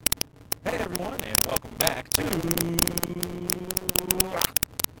everyone, and welcome back to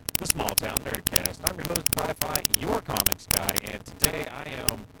the Small Town Nerdcast. I'm your host, Wi-Fi, your comics guy, and today I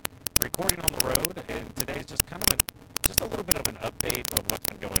am recording on the road, and today's just just a little bit of an update of what's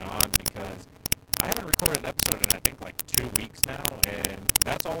been going on, because I haven't recorded an episode in, I think, like 2 weeks now, and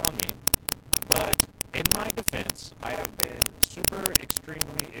that's all on me. But in my defense, I have been super,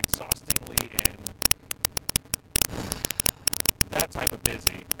 extremely, exhaustingly, and that type of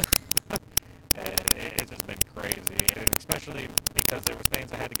busy. And it's just been crazy, and especially because there was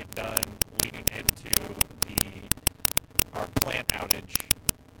things I had to get done leading into our plant outage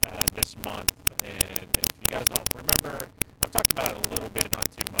this month. And if you guys don't remember, I've talked about it a little bit, not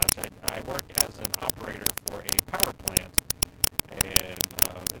too much. I work as an operator for a power plant, and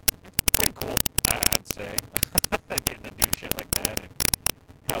it's pretty cool, I'd say, getting to do shit like that and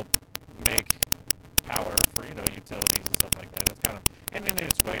help make power for, utilities and stuff like that. It's kind of, and in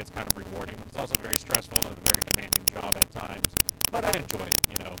its way, it's kind of rewarding. It's also very stressful and a very demanding job at times, but I enjoy it,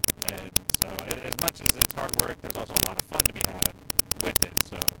 and so as much as it's hard work, there's also a lot of fun to be had with it,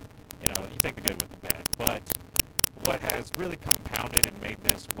 so, you take the good with the bad. But what has really compounded and made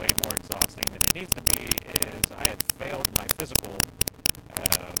this way more exhausting than it needs to be is I had failed my physical.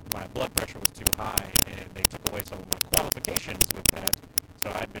 My blood pressure was too high, and they took away some of my qualifications with that.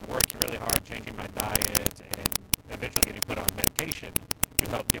 So I'd been working really hard, changing my diet, and eventually getting put on medication to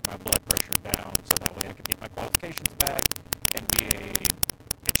help get my blood pressure down, so that way I could get my qualifications back and be a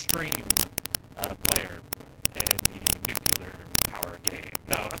extreme player in the nuclear power game.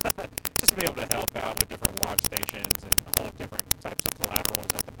 No, just to be able to help out with different watch stations and hold different types of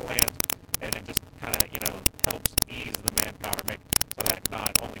collaterals at the plant, and it just kind of, helps ease the manpower, make so that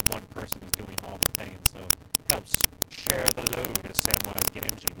not only one person is doing all the things, so helps share the load, as Samwise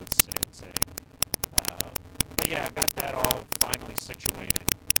Gamgee would say. But yeah, I got that all finally situated,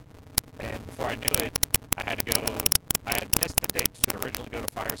 and before I knew it, I had missed the date to originally go to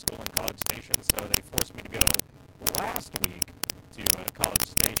fire school in College Station, so they forced me to go last week to College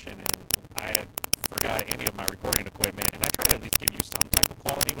Station, and I had forgot any of my recording equipment, and I try to at least give you some type of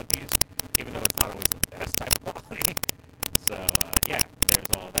quality with these, even though it's not always the best type of quality. So, yeah, there's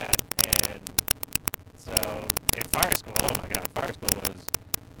all that. And so, in fire school, oh my god, fire school was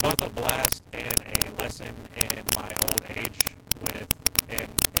both a blast and a lesson in my old age and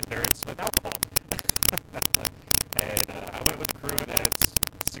endurance with alcohol. And I went with a crew that's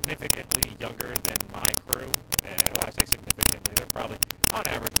significantly younger than my crew. And when I say significantly, they're probably, on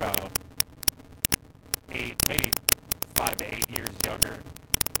average, about 5 to 8 years younger.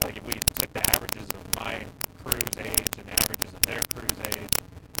 Like, if we took the averages of my crew's age and the averages of their crew's age,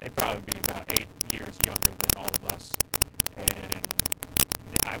 they'd probably be about 8 years younger than all of us. And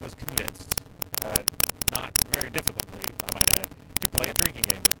I was convinced, not very difficultly, I might add, to play a drinking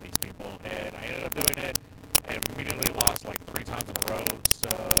game with these people. And I ended up doing it and immediately lost like 3 times in a row. So,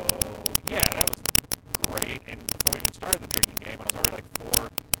 yeah, that was great. And before we even started the drinking game, I was already like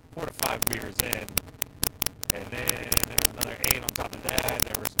 4 to 5 beers in. And then there was another 8 on top of that.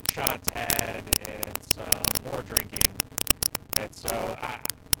 There were some shots had and some more drinking. And so I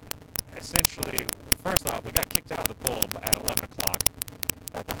essentially, first off, we got kicked out of the pool at 11 o'clock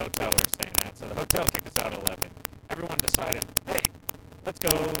at the hotel we were staying at. So the hotel kicked us out at 11. Everyone decided, hey, let's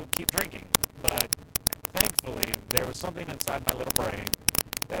go keep drinking. But thankfully, there was something inside my little brain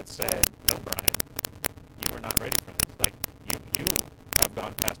that said, no, Brian, you are not ready for this. Like, you have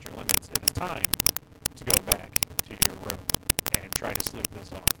gone past your limits. It is time to go back to your room and try to sleep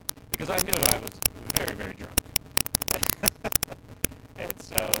this off. Because I knew I was very, very drunk. And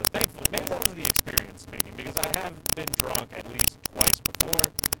so, thankfully, maybe that was the experience speaking, because I have been drunk at least twice before,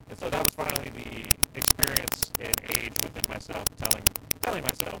 and so that was finally the experience and age within myself, telling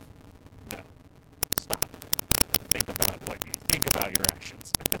myself, no, stop, think about your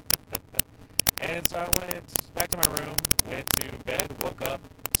actions. And so I went back to my room, went to bed, woke up,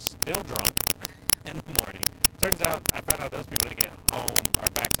 still drunk in the morning. Turns out, I found out those people didn't get home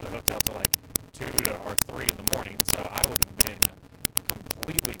or back to the hotel till like 2 or 3 in the morning, so I would have been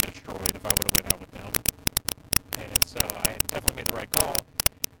completely destroyed if I would have went out with them. And so I definitely made the right call,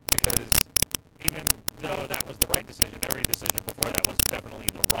 because even though that was the right decision, every decision before that was definitely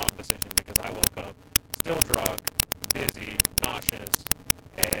the wrong decision, because I woke up still drunk, dizzy, nauseous,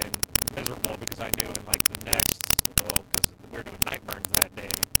 and miserable, because I knew in like the next, because we were doing night burns that day,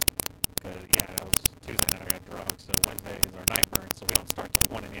 because yeah, that was Tuesday night I got drunk, so Wednesday is our night burn, so we don't start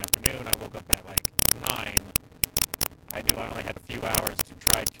till 1 in the afternoon. I woke up at like 9. I knew I only had a few hours to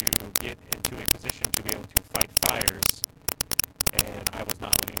try to get into a position to be able to fight fires, and I was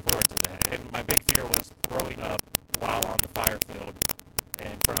not looking forward to that. And my big fear was throwing up while on the fire field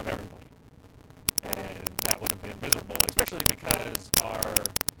in front of everybody. especially because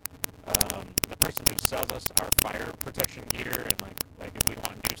the person who sells us our fire protection gear and like if we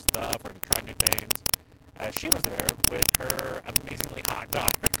want new stuff or to try new things, she was there with her amazingly hot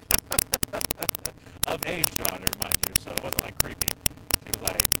daughter, of age daughter, mind you, so it wasn't like creepy. She was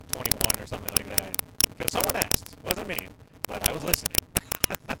like 21 or something like that. Because someone asked, it wasn't me, but I was listening.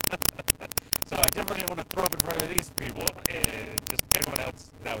 So I definitely didn't want to throw up in front of these people and just everyone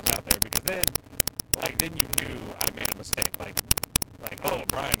else that was out there, because then you knew I made a mistake. Oh,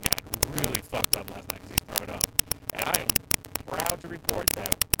 Brian got really fucked up last night because he's throwing up. And I am proud to report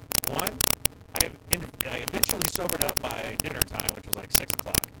that, one, I eventually sobered up by dinner time, which was like 6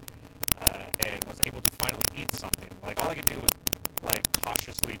 o'clock, and was able to finally eat something. Like, all I could do was,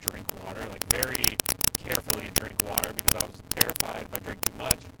 cautiously drink water, very carefully drink water, because I was terrified if I drank too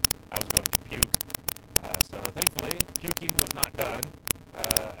much, I was going to puke. So thankfully, puking was not done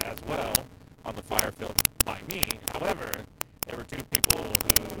as well on the fire field by me. However, there were two people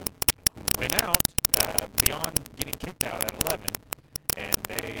who went out beyond getting kicked out at 11, and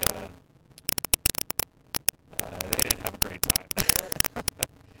they didn't have a great time.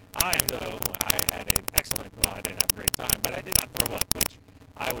 I had an excellent, well, I didn't have a great time, but I did not throw up, which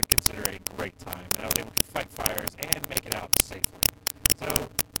I would consider a great time, and I was able to fight fires and make it out safely. So,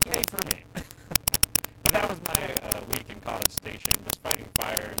 yay for me. But that was my week in College Station, just fighting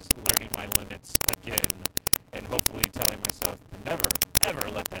fires, learning my limits again, and hopefully telling myself to never, ever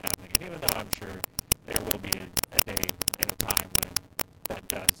let that happen again, even though I'm sure there will be a day and a time when that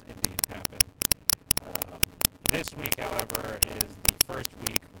does indeed happen. This week, however, is the first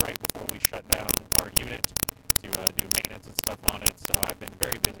week right before we shut down our unit to do maintenance and stuff on it, so I've been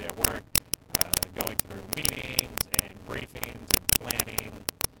very busy at work, going through meetings and briefings and planning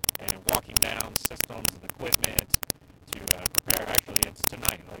and walking down systems and equipment to prepare. Actually, it's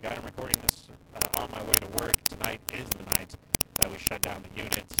tonight. I am recording this on my way to work. Tonight is the night that we shut down the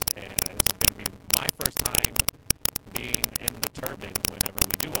units, and this is going to be my first time being in the turbine whenever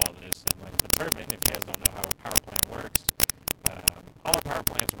we do all this. And the turbine, if you guys don't know how a power plant works, all our power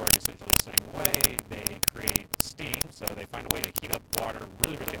plants work essentially the same way. They create steam, so they find a way to heat up water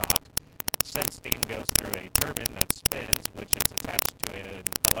really, really hot. Said steam goes through a turbine that spins, which is attached to an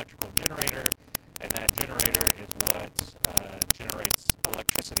electrical generator, and that generator is what generates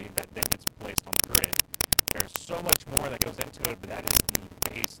electricity that then gets placed on the grid. There's so much more that goes into it, but that is the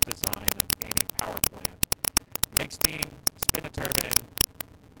base design of any power plant. Make steam, spin a turbine,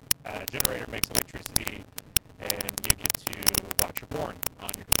 generator makes electricity, and you get to watch your porn on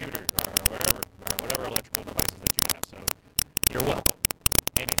your computer or whatever electrical devices that you have. So you're welcome.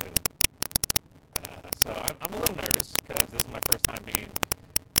 Anywho, so I'm a little nervous because this is my first time being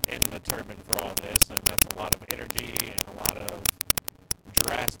in the turbine for all this, and that's a lot of energy and a lot of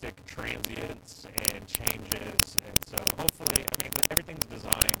drastic transients and changes. And so hopefully, everything's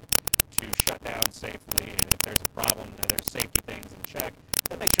designed to shut down safely, and if there's a problem, that there's safety things in check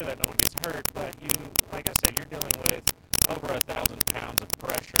to make sure that no one gets hurt. But like I said, you're dealing with over 1,000 pounds of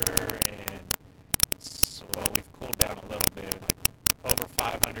pressure, and well, we've cooled down a little bit, over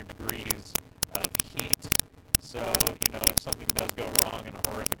 500 degrees of heat. So, if something does go wrong in a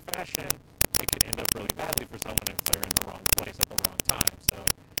horrific fashion, it could end up really badly for someone if they're in the wrong place at the wrong time. So,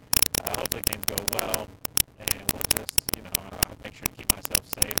 hopefully things go well, and we'll just, I'll make sure to keep myself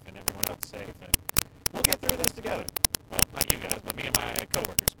safe and everyone else safe, and we'll get through this together. Well, not you guys, but me and my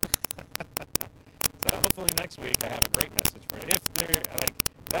coworkers. So hopefully next week I have a great message for you.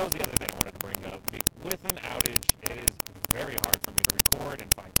 That was the other thing I wanted to bring up. With an outage, it is very hard for me to record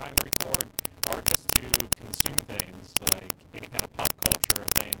and find time to record, or just to consume things, like any kind of pop culture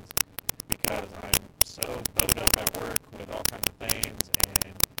things, because I'm so bowed up at work with all kinds of things,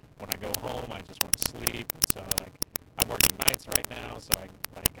 and when I go home, I just want to sleep. So, I'm working nights right now, so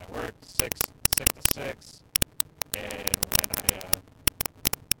I work 6 to 6, and when I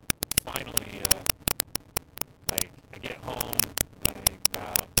finally, I get home,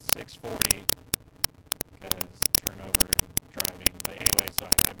 about 6:40, because turnover and driving, but anyway, so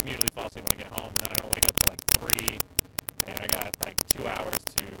I immediately fall asleep when I get home, and then I don't wake up till 3, and I got 2 hours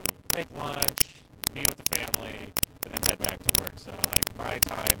to make lunch, be with the family, and then head back to work. So my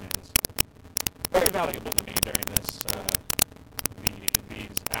time is very valuable to me during these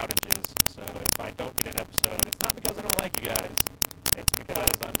outages. So if I don't get an episode, it's not because I don't like you guys, it's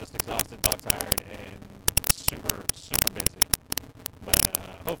because I'm just exhausted, dog tired, and super, super busy. But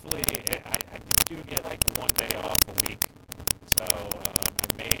hopefully I do get one day off a week, so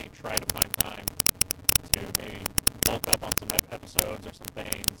I may try to find time to maybe bulk up on some episodes or some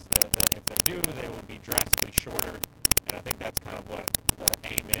things that if they do, they will be drastically shorter. And I think that's kind of what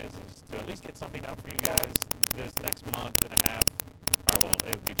the aim is to at least get something out for you guys this next month and a half, or well,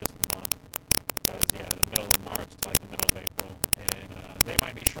 it would be just a month, because yeah, the middle of March to like the middle of April, and they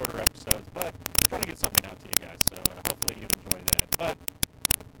might be shorter episodes, but I'm trying to get something out to you guys, so hopefully you enjoy that. But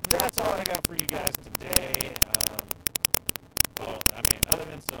that's all I got for you guys today. Well, I mean, other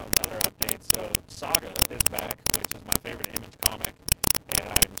than some other updates, so Saga is back, which is my favorite Image comic, and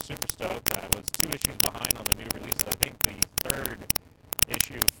I'm super stoked. I was 2 issues behind on the new releases. I think the third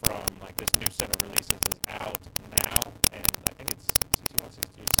issue from like this new set of releases is out now, and I think it's 61,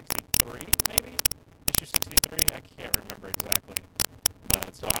 62, 63, maybe? Issue 63? I can't remember exactly.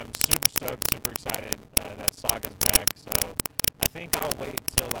 But so I'm super stoked, super excited that Saga's back, so I think I'll wait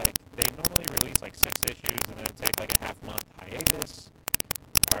till like, they normally release like 6 issues and then take like a half-month hiatus,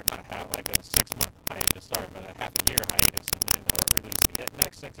 or not half, like a 6-month hiatus, sorry, but a half a year hiatus, and then release the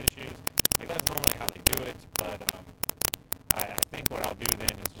next 6 issues. Like that's normally how they do it, but I think what I'll do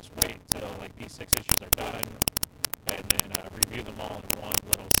then is just wait till like these 6 issues are done, and then review them all in one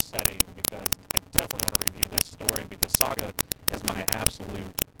little setting, because I definitely want to review this story, because Saga is my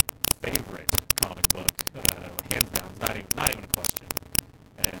absolute favorite comic book, hands down, not even a question.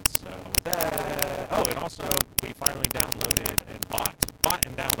 And so with that, oh, and also we finally downloaded and bought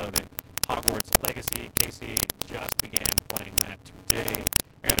and downloaded Hogwarts Legacy. Casey just began playing that today.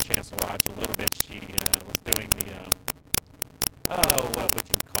 I got a chance to watch a little bit. She was doing the what would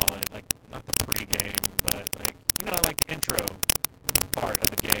you call it? Like, not the pre-game, but like, like intro part of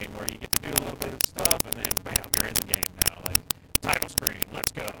the game where you get to do a little bit of stuff and then bam, you're in the game now. Like, title screen,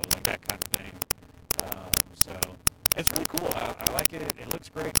 let's go, like that kind of thing. So it's really cool. I like it. It looks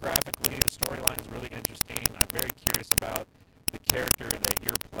great graphically. The storyline is really interesting. I'm very curious about the character that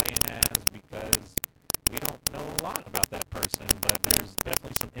you're playing as, because we don't know a lot about that person, but there's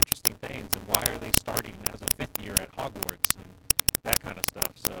definitely some interesting things. And why are they starting as a 5th year at Hogwarts and that kind of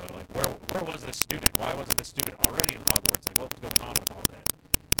stuff? So like, where was this student? Why wasn't this student already in Hogwarts? Like, what was going on with all that?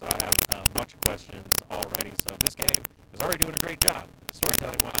 So I have a bunch of questions already. So this game is already doing a great job,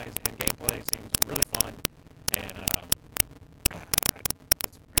 storytelling wise, and gameplay seems really fun. And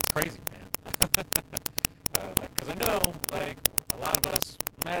it's crazy, man. Because I know, like, a lot of us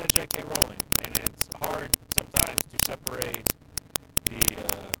mad at J.K. Rowling, and it's hard sometimes to separate the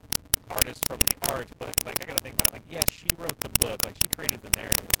artist from the art, but, like, I gotta think about it. Like, yes, she wrote the book, like, she created the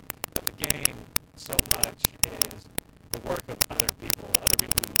narrative, but the game so much is the work of other people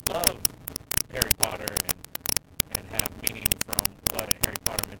who love Harry Potter and have meaning from what Harry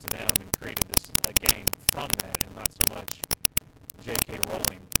Potter meant to them, and created this game from that, and not so much J.K.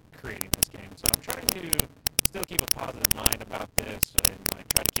 Rowling creating this game. So I'm trying to still keep a positive mind about this, and like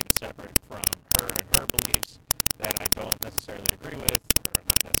try to keep it separate from her and her beliefs that I don't necessarily agree with, or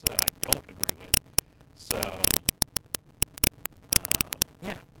not necessarily I don't agree with. So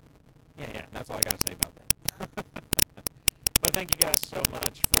yeah, that's all I gotta say about that. But thank you guys so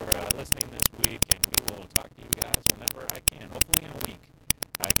much for listening this week, and we will talk to you guys whenever I can. Hopefully in a week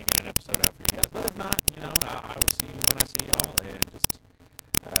I can get an episode out for you guys. But if not, I will see you when I see y'all, and just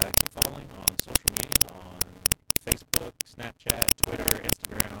keep following on social media, on Facebook, Snapchat, Twitter,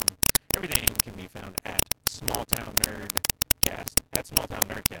 Instagram. Everything can be found at Smalltown Nerdcast,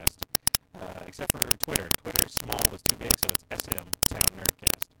 except for Twitter. Twitter small was too big, so it's SM Town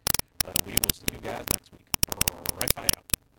Nerdcast. We will see you guys next week. Right, bye.